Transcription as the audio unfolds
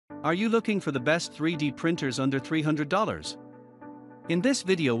Are you looking for the best 3D printers under $300? In this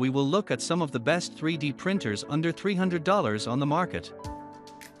video we will look at some of the best 3D printers under $300 on the market.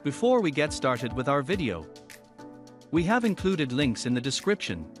 Before we get started with our video, we have included links in the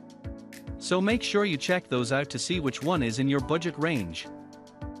description, so make sure you check those out to see which one is in your budget range.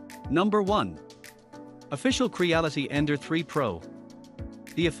 Number 1. Official Creality Ender 3 Pro.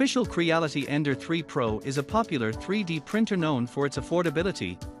 The official Creality Ender 3 Pro is a popular 3D printer known for its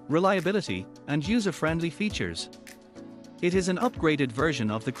affordability, reliability, and user-friendly features. It is an upgraded version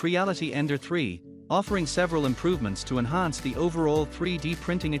of the Creality Ender 3, offering several improvements to enhance the overall 3D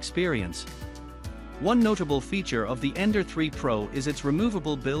printing experience. One notable feature of the Ender 3 Pro is its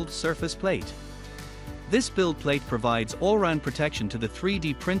removable build surface plate. This build plate provides all-round protection to the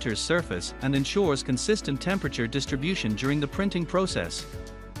 3D printer's surface and ensures consistent temperature distribution during the printing process.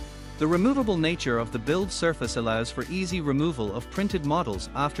 The removable nature of the build surface allows for easy removal of printed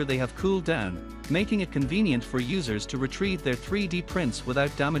models after they have cooled down, making it convenient for users to retrieve their 3D prints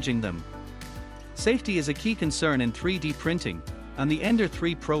without damaging them. Safety is a key concern in 3D printing, and the Ender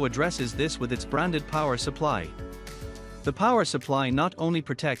 3 Pro addresses this with its branded power supply. The power supply not only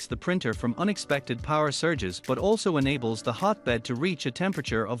protects the printer from unexpected power surges but also enables the hotbed to reach a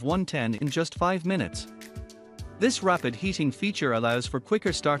temperature of 110 in just 5 minutes. This rapid heating feature allows for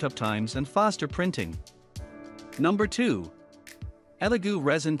quicker startup times and faster printing. Number 2. ELEGOO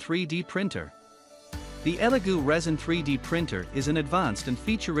Resin 3D Printer. The ELEGOO Resin 3D Printer is an advanced and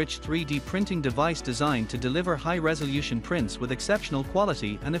feature-rich 3D printing device designed to deliver high-resolution prints with exceptional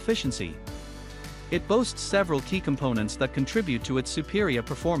quality and efficiency. It boasts several key components that contribute to its superior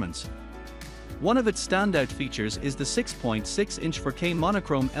performance. One of its standout features is the 6.6-inch 4K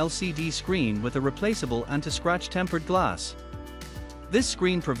monochrome LCD screen with a replaceable anti-scratch tempered glass. This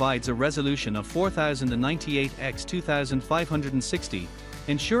screen provides a resolution of 4098 x 2560,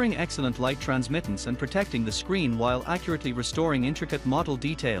 ensuring excellent light transmittance and protecting the screen while accurately restoring intricate model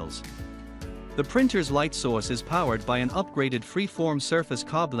details. The printer's light source is powered by an upgraded freeform surface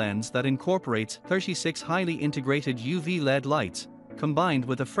cob lens that incorporates 36 highly integrated UV LED lights, combined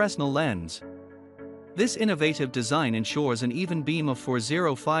with a Fresnel lens. This innovative design ensures an even beam of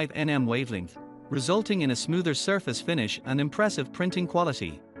 405 nm wavelength, resulting in a smoother surface finish and impressive printing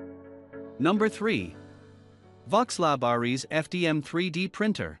quality. Number 3. Voxelab Aries FDM 3D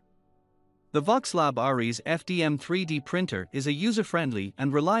Printer. The Voxelab Aries FDM 3D printer is a user-friendly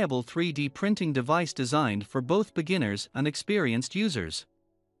and reliable 3D printing device designed for both beginners and experienced users.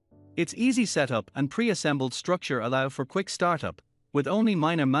 Its easy setup and pre-assembled structure allow for quick startup, with only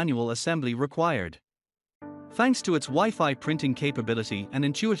minor manual assembly required. Thanks to its Wi-Fi printing capability and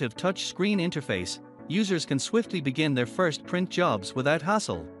intuitive touch-screen interface, users can swiftly begin their first print jobs without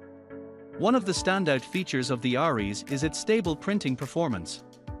hassle. One of the standout features of the Aries is its stable printing performance.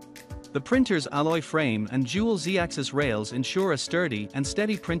 The printer's alloy frame and dual Z-axis rails ensure a sturdy and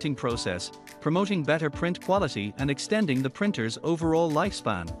steady printing process, promoting better print quality and extending the printer's overall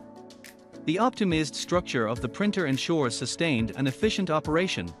lifespan. The optimized structure of the printer ensures sustained and efficient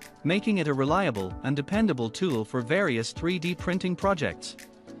operation, making it a reliable and dependable tool for various 3D printing projects.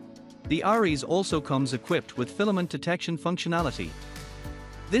 The Aries also comes equipped with filament detection functionality.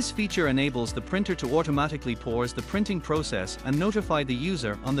 This feature enables the printer to automatically pause the printing process and notify the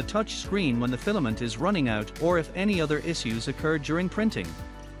user on the touch screen when the filament is running out or if any other issues occur during printing.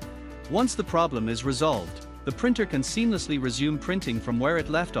 Once the problem is resolved, the printer can seamlessly resume printing from where it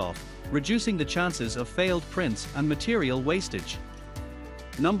left off, reducing the chances of failed prints and material wastage.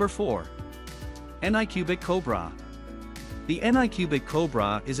 Number 4. Anycubic Kobra. The Anycubic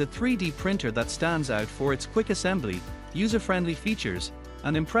Kobra is a 3D printer that stands out for its quick assembly, user-friendly features,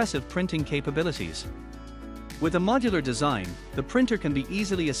 and impressive printing capabilities. With a modular design, the printer can be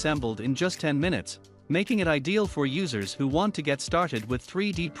easily assembled in just 10 minutes, making it ideal for users who want to get started with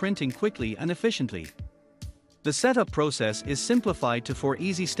 3D printing quickly and efficiently. The setup process is simplified to 4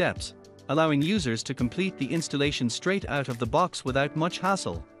 easy steps, allowing users to complete the installation straight out of the box without much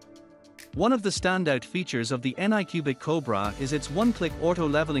hassle. One of the standout features of the Anycubic Kobra is its one-click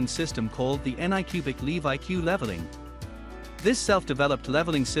auto-leveling system called the Anycubic LeveIQ Leveling. This self-developed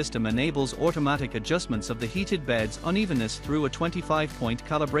leveling system enables automatic adjustments of the heated bed's unevenness through a 25-point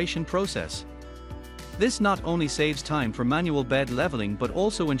calibration process. This not only saves time for manual bed leveling but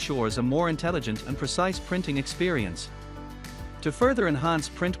also ensures a more intelligent and precise printing experience. To further enhance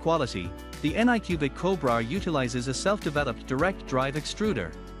print quality, the Anycubic Kobra utilizes a self-developed direct drive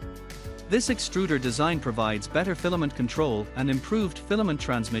extruder. This extruder design provides better filament control and improved filament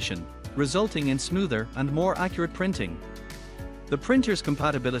transmission, resulting in smoother and more accurate printing. The printer's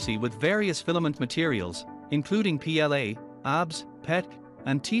compatibility with various filament materials, including PLA, ABS, PET,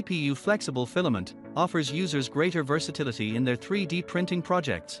 and TPU flexible filament, offers users greater versatility in their 3D printing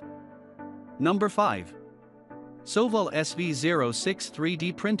projects. Number 5. Sovol SV06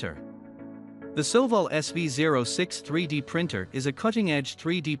 3D Printer. The Sovol SV06 3D printer is a cutting-edge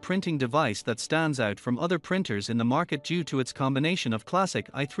 3D printing device that stands out from other printers in the market due to its combination of classic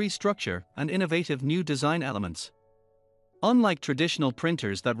i3 structure and innovative new design elements. Unlike traditional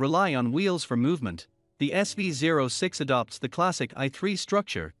printers that rely on wheels for movement, the SV06 adopts the classic i3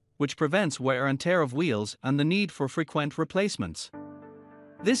 structure, which prevents wear and tear of wheels and the need for frequent replacements.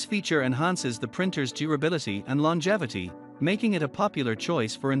 This feature enhances the printer's durability and longevity, making it a popular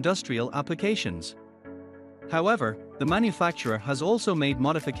choice for industrial applications. However, the manufacturer has also made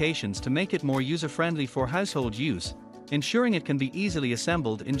modifications to make it more user-friendly for household use, ensuring it can be easily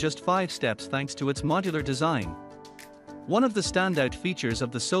assembled in just 5 steps thanks to its modular design. One of the standout features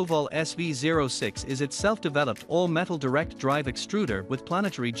of the Sovol SV06 is its self-developed all-metal direct drive extruder with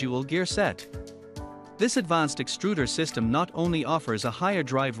planetary dual gear set. This advanced extruder system not only offers a higher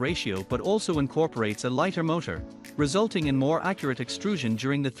drive ratio but also incorporates a lighter motor, resulting in more accurate extrusion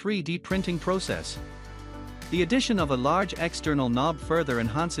during the 3D printing process. The addition of a large external knob further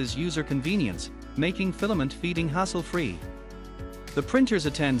enhances user convenience, making filament feeding hassle-free. The printer's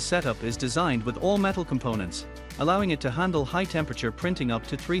attend setup is designed with all-metal components, allowing it to handle high-temperature printing up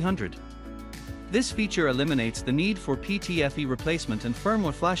to 300. This feature eliminates the need for PTFE replacement and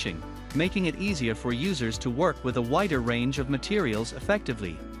firmware flashing, making it easier for users to work with a wider range of materials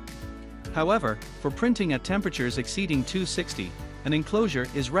effectively. However, for printing at temperatures exceeding 260, an enclosure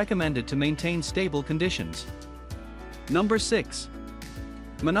is recommended to maintain stable conditions. Number 6.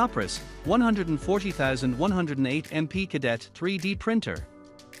 Monoprice 140108 MP Cadet 3D Printer.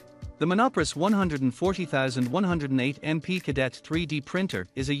 The Monoprice 140108 MP Cadet 3D Printer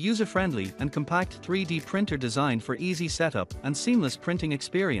is a user-friendly and compact 3D printer designed for easy setup and seamless printing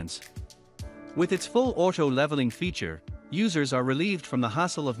experience. With its full auto-leveling feature, users are relieved from the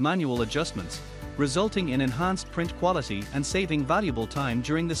hassle of manual adjustments, resulting in enhanced print quality and saving valuable time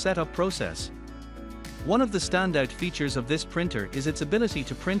during the setup process. One of the standout features of this printer is its ability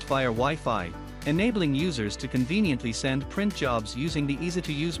to print via Wi-Fi, enabling users to conveniently send print jobs using the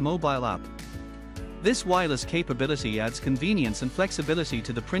easy-to-use mobile app. This wireless capability adds convenience and flexibility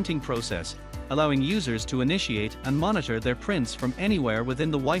to the printing process, allowing users to initiate and monitor their prints from anywhere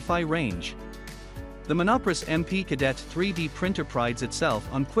within the Wi-Fi range. The Monoprice MP Cadet 3D printer prides itself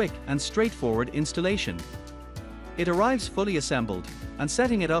on quick and straightforward installation. It arrives fully assembled, and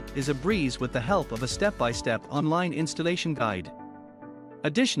setting it up is a breeze with the help of a step-by-step online installation guide.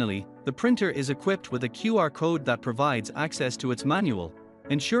 Additionally, the printer is equipped with a QR code that provides access to its manual,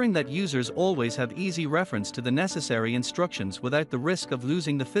 ensuring that users always have easy reference to the necessary instructions without the risk of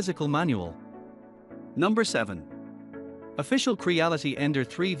losing the physical manual. Number 7. Official Creality Ender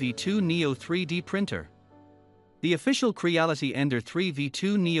 3 V2 Neo 3D Printer. The official Creality Ender 3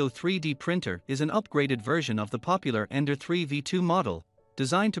 V2 Neo 3D Printer is an upgraded version of the popular Ender 3 V2 model,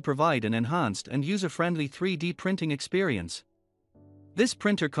 designed to provide an enhanced and user-friendly 3D printing experience. This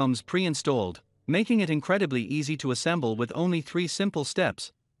printer comes pre-installed, making it incredibly easy to assemble with only 3 simple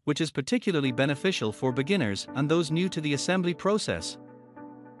steps, which is particularly beneficial for beginners and those new to the assembly process.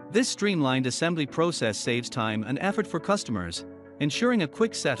 This streamlined assembly process saves time and effort for customers, ensuring a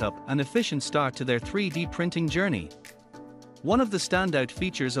quick setup and efficient start to their 3D printing journey. One of the standout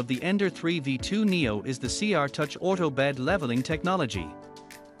features of the Ender 3 V2 Neo is the CR Touch Auto Bed Leveling technology.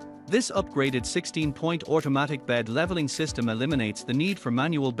 This upgraded 16-point automatic bed leveling system eliminates the need for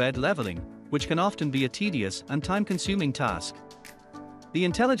manual bed leveling, which can often be a tedious and time-consuming task. The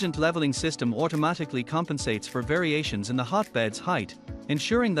intelligent leveling system automatically compensates for variations in the hotbed's height,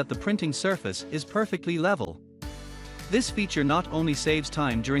 ensuring that the printing surface is perfectly level. This feature not only saves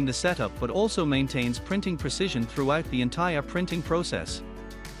time during the setup but also maintains printing precision throughout the entire printing process.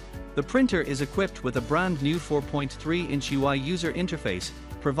 The printer is equipped with a brand new 4.3-inch UI user interface,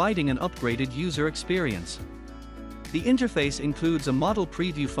 providing an upgraded user experience. The interface includes a model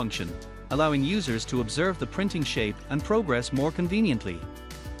preview function, allowing users to observe the printing shape and progress more conveniently.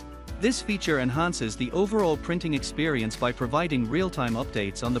 This feature enhances the overall printing experience by providing real-time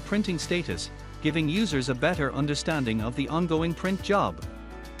updates on the printing status, giving users a better understanding of the ongoing print job.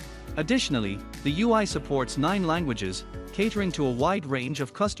 Additionally, the UI supports 9 languages, catering to a wide range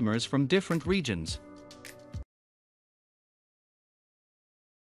of customers from different regions.